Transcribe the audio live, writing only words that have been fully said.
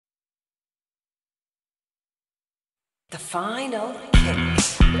The final kick.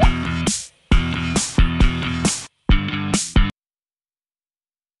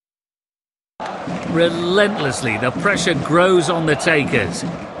 Relentlessly, the pressure grows on the takers.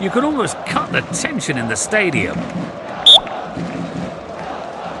 You can almost cut the tension in the stadium.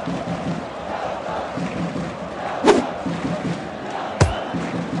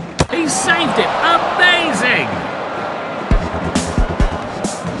 He saved it! Amazing!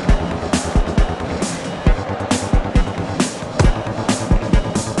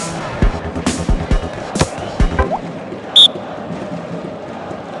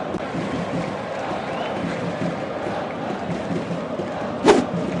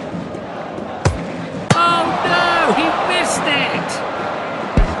 He missed it!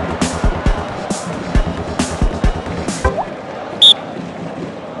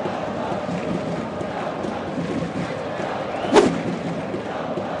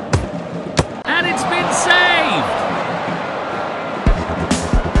 And it's been saved!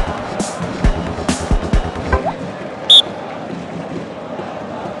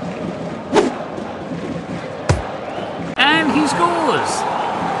 And he scores!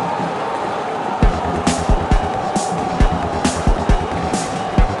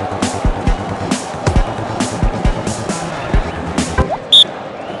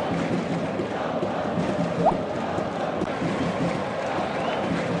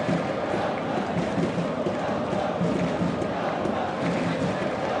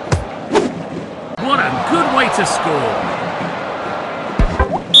 What a good way to score!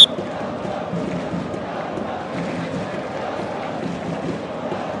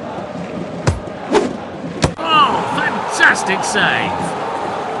 Oh, fantastic save!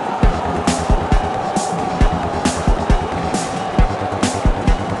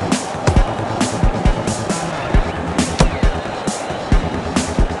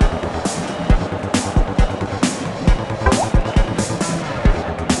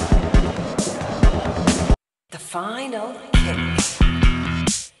 The final kick.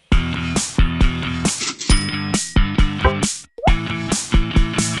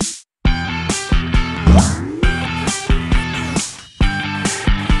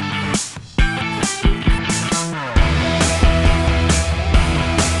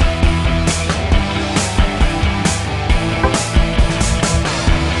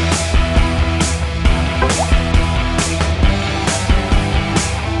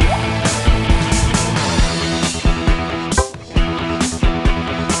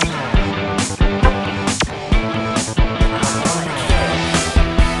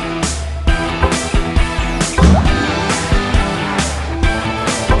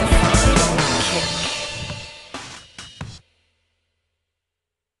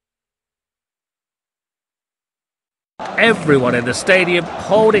 Everyone in the stadium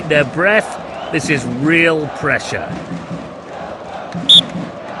holding their breath. This is real pressure.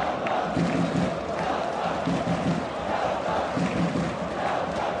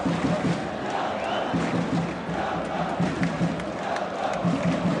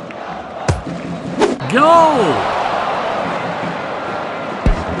 Goal!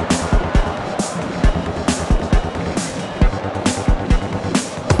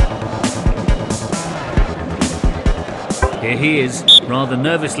 Here he is, rather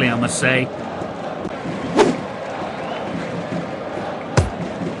nervously I must say.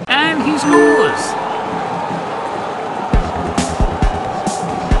 And he scores!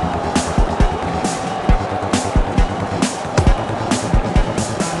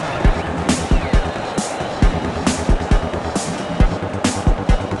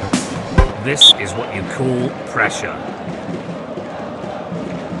 This is what you call pressure.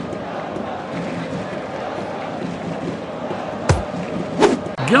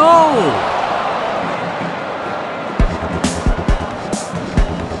 Goal!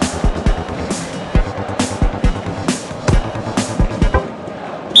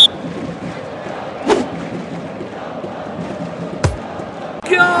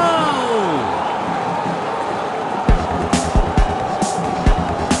 Goal!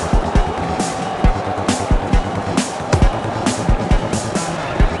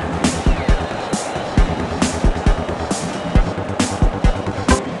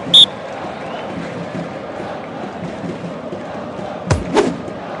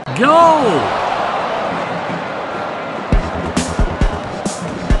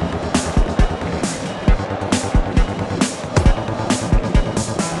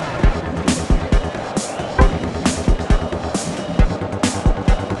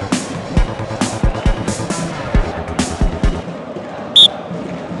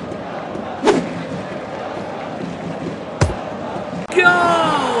 Goal!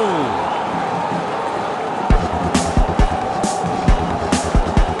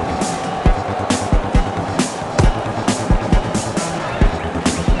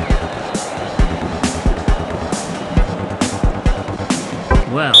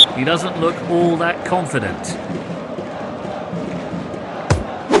 Well, he doesn't look all that confident.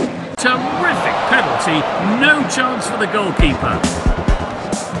 Terrific penalty, no chance for the goalkeeper.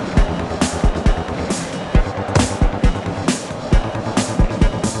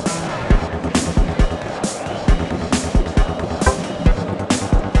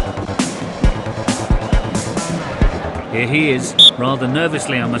 Here he is, rather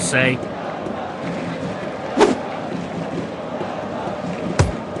nervously I must say.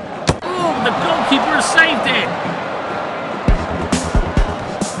 Oh, the goalkeeper has saved it!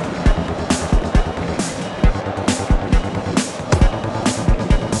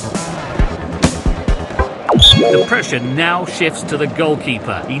 The pressure now shifts to the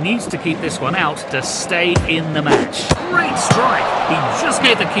goalkeeper. He needs to keep this one out to stay in the match. Great strike! He just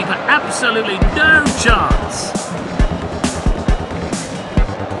gave the keeper absolutely no chance.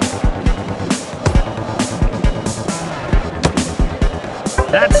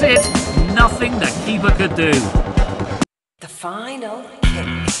 That's it. Nothing the keeper could do. The final kick.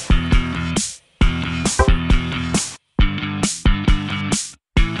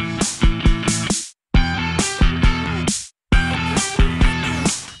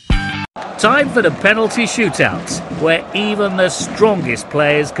 Time for the penalty shootouts, where even the strongest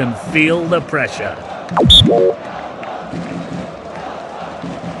players can feel the pressure.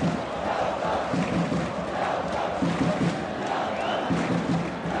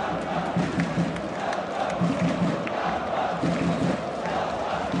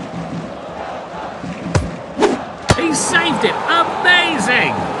 He saved it!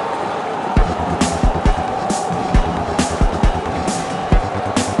 Amazing!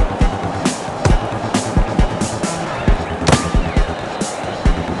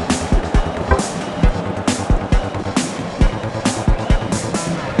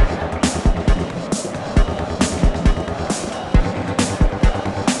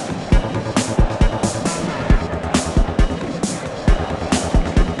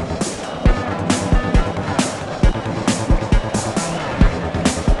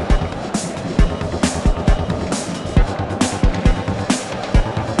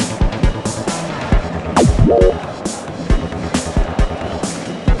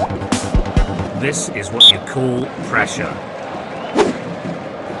 This is what you call pressure.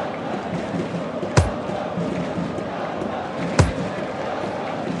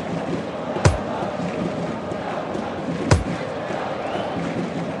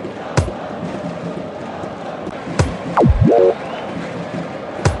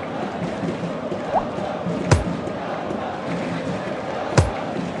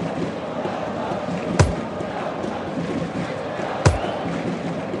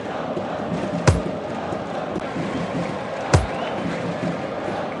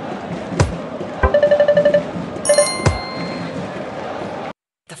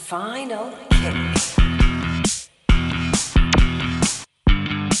 The final kick.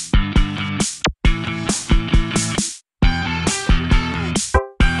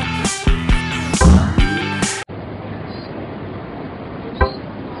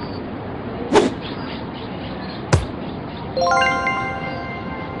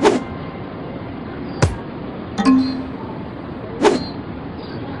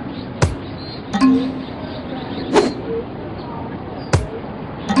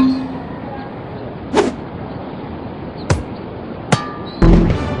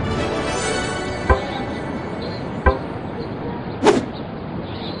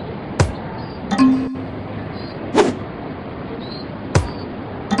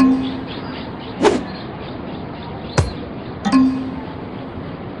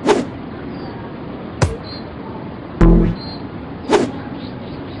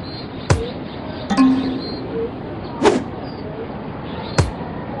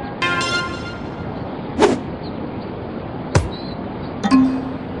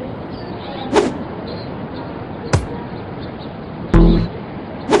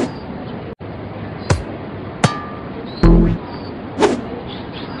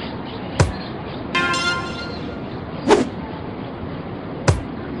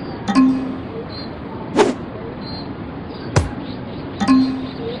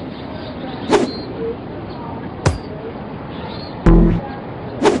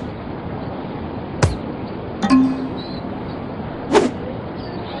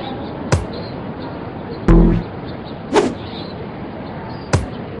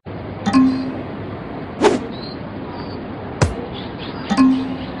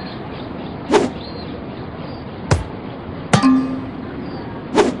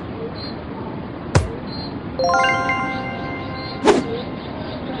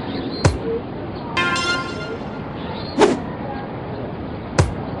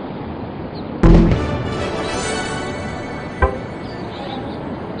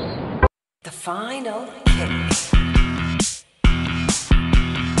 final kick.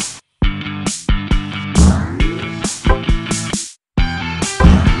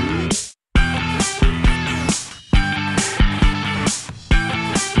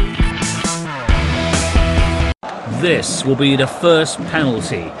 This will be the first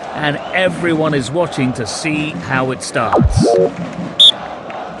penalty, and everyone is watching to see how it starts.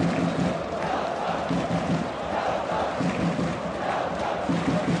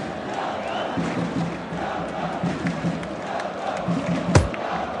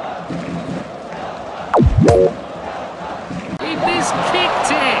 He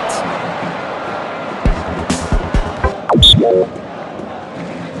miskicked it!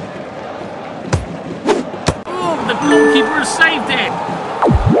 The goalkeeper saved it!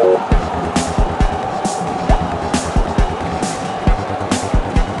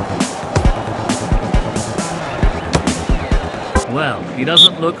 Well, he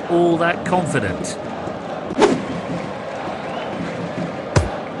doesn't look all that confident.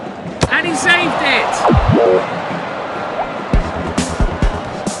 And he saved it!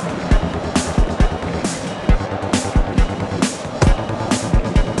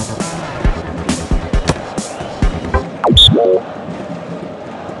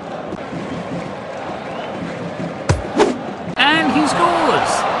 And he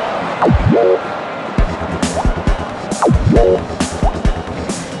scores!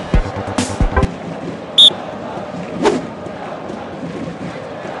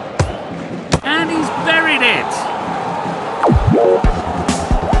 And he's buried it!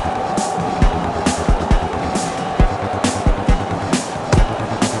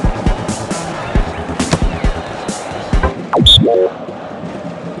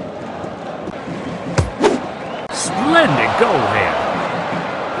 Splendid goal here.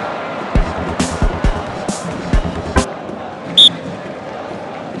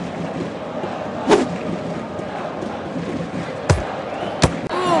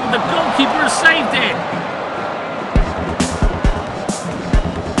 Oh, the goalkeeper saved it.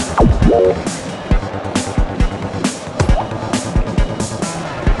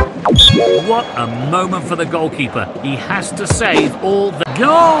 What a moment for the goalkeeper. He has to save all the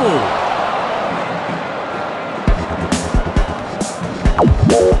goal.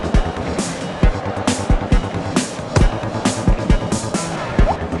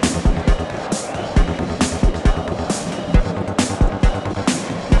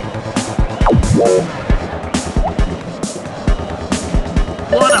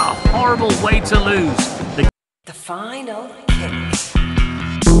 What a horrible way to lose. The final kick.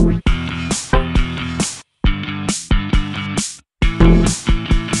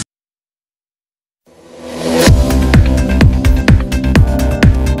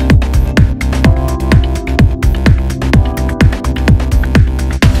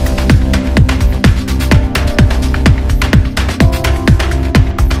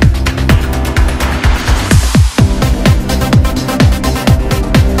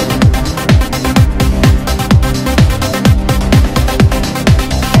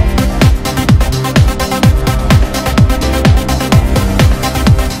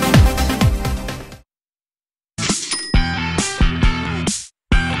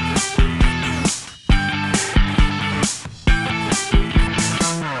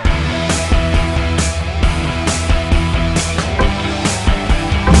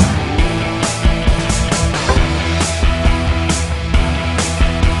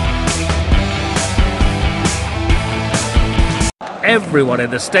 Everyone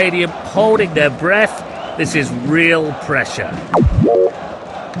in the stadium holding their breath. This is real pressure.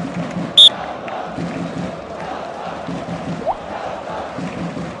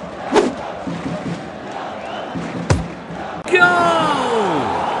 Goal!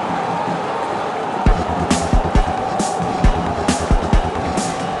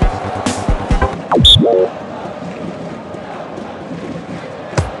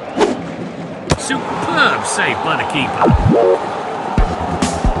 Superb save by the keeper.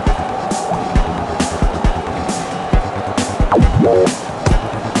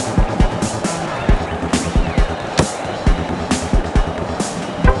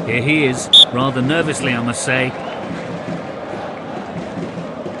 Here he is, rather nervously I must say.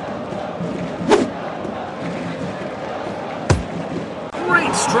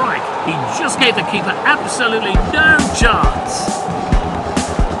 Great strike! He just gave the keeper absolutely no chance.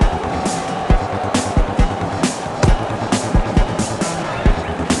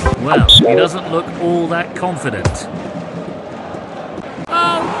 Well, he doesn't look all that confident.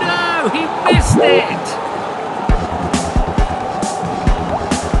 Oh no, he missed it!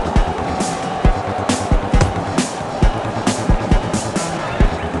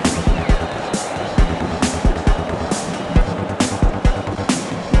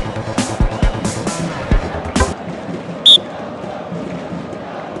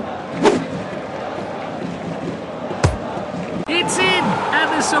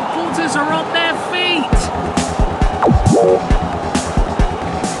 supporters are on their feet.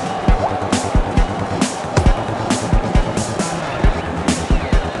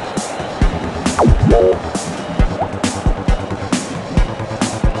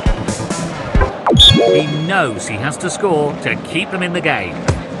 He knows he has to score to keep them in the game.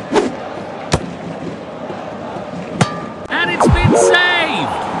 And it's been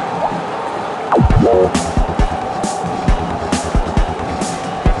saved!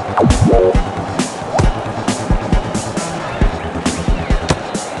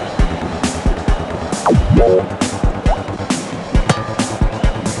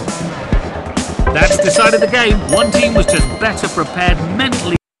 That's decided the game. One team was just better prepared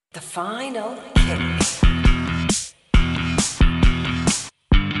mentally. The final kick.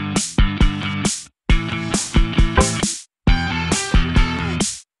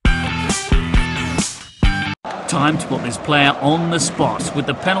 Time to put this player on the spot with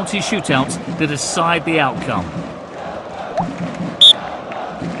the penalty shootouts to decide the outcome.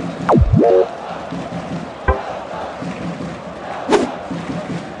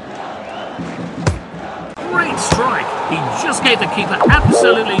 Great strike! He just gave the keeper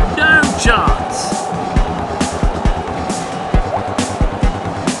absolutely no chance.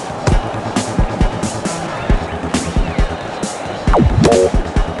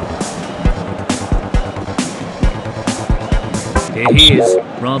 Here he is,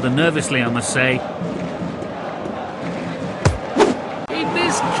 rather nervously I must say. He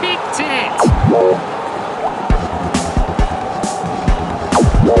miskicked it!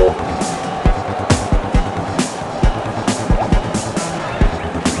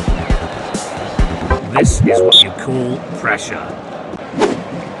 This is what you call pressure.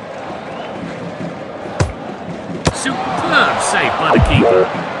 Superb save by the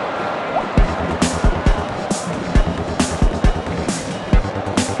keeper.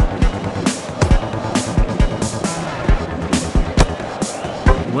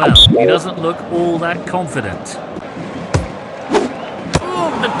 Well, he doesn't look all that confident.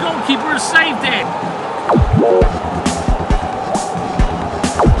 Oh, the goalkeeper has saved it!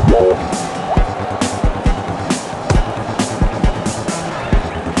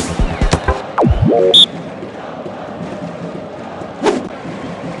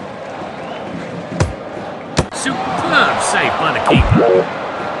 Superb save by the keeper.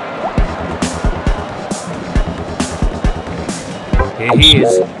 Here he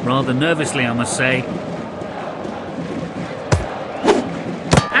is, rather nervously I must say.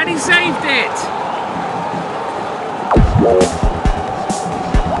 And he saved it!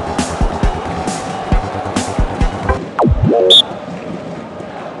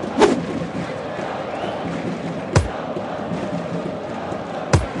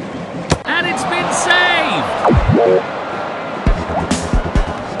 And it's been saved!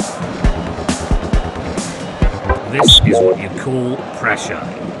 This is what you call pressure.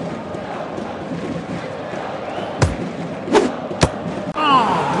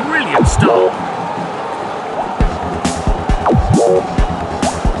 Oh, brilliant stop!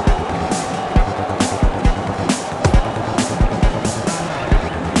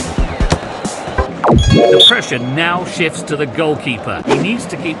 The pressure now shifts to the goalkeeper. He needs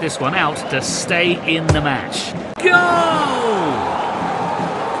to keep this one out to stay in the match. Goal!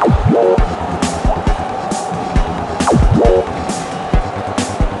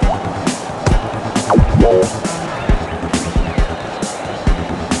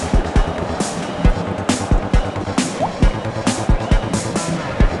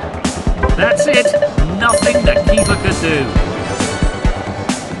 That's it. Nothing the keeper could do.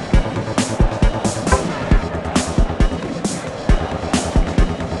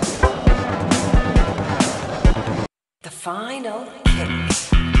 The final kick.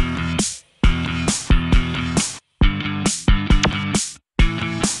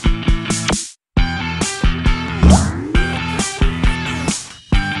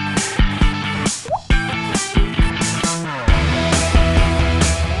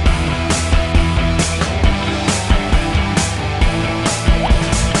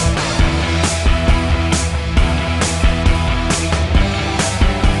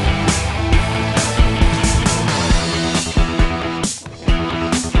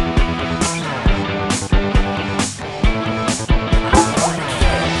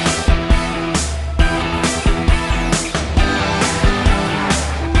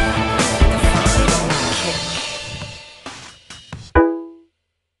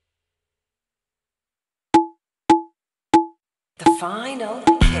 The final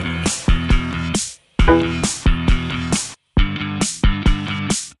kick.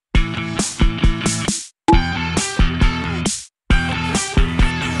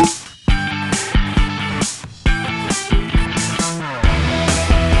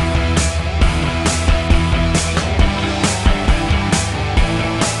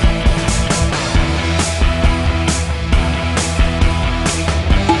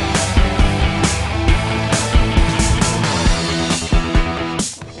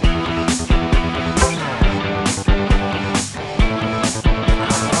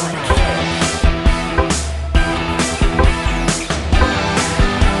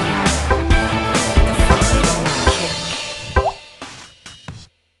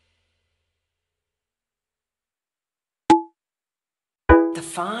 The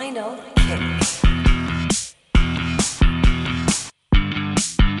final kick.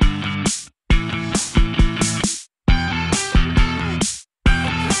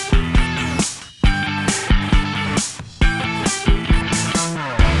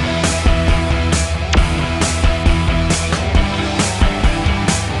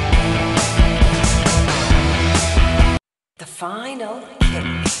 The final